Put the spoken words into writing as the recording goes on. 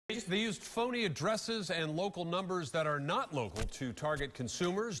They used phony addresses and local numbers that are not local to target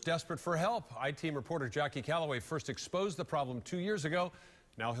consumers desperate for help. I-Team reporter Jackie Callaway first exposed the problem 2 years ago.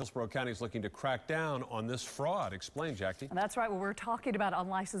 Now Hillsborough County is looking to crack down on this fraud. Explain, Jackie. That's right. Well, we're talking about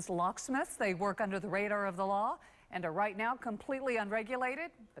unlicensed locksmiths. They work under the radar of the law and are right now completely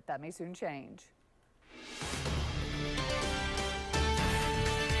unregulated, but that may soon change.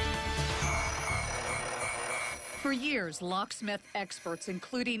 For years, locksmith experts,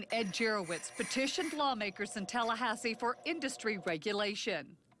 including Ed Jarowitz, petitioned lawmakers in Tallahassee for industry regulation.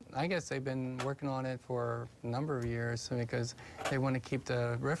 I guess they've been working on it for a number of years because they want to keep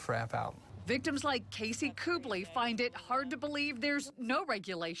the riffraff out. Victims like Casey Kubley find it hard to believe there's no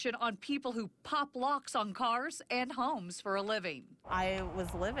regulation on people who pop locks on cars and homes for a living. I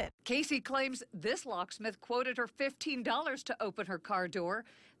was livid. Casey claims this locksmith quoted her $15 to open her car door,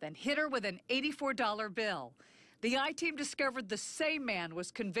 then hit her with an $84 bill. The I-Team discovered the same man was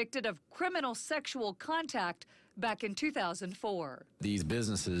convicted of criminal sexual contact back in 2004. These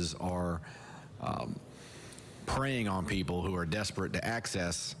businesses are preying on people who are desperate to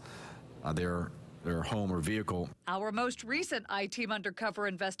access their home or vehicle. Our most recent I-Team undercover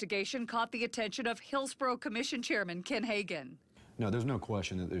investigation caught the attention of Hillsborough Commission Chairman Ken Hagan. No, there's no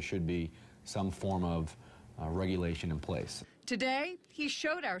question that there should be some form of regulation in place. Today, he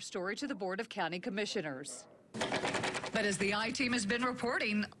showed our story to the Board of County Commissioners. But as the I-Team has been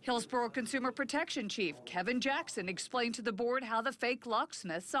reporting, Hillsborough Consumer Protection Chief Kevin Jackson explained to the board how the fake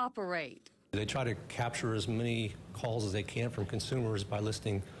locksmiths operate. They try to capture as many calls as they can from consumers by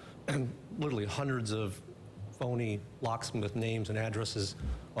listing literally hundreds of phony locksmith names and addresses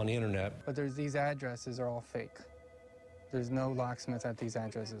on the internet. But these addresses are all fake. There's no locksmith at these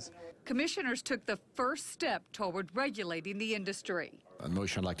addresses. Commissioners took the first step toward regulating the industry. A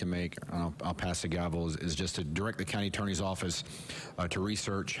motion I'd like to make, I'll pass the gavel, is just to direct the county attorney's office to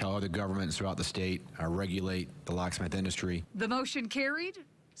research how other governments throughout the state regulate the locksmith industry. The motion carried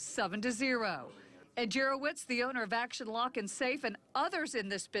 7-0. Ed Jarowitz, the owner of Action Lock and Safe, and others in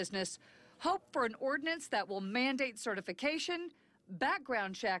this business hope for an ordinance that will mandate certification,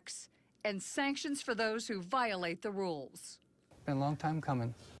 background checks, and sanctions for those who violate the rules. Been a long time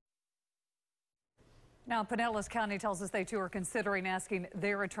coming. Now, Pinellas County tells us they too are considering asking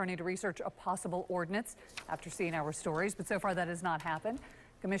their attorney to research a possible ordinance after seeing our stories, but so far that has not happened.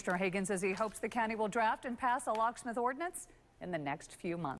 Commissioner Hagan says he hopes the county will draft and pass a locksmith ordinance in the next few months.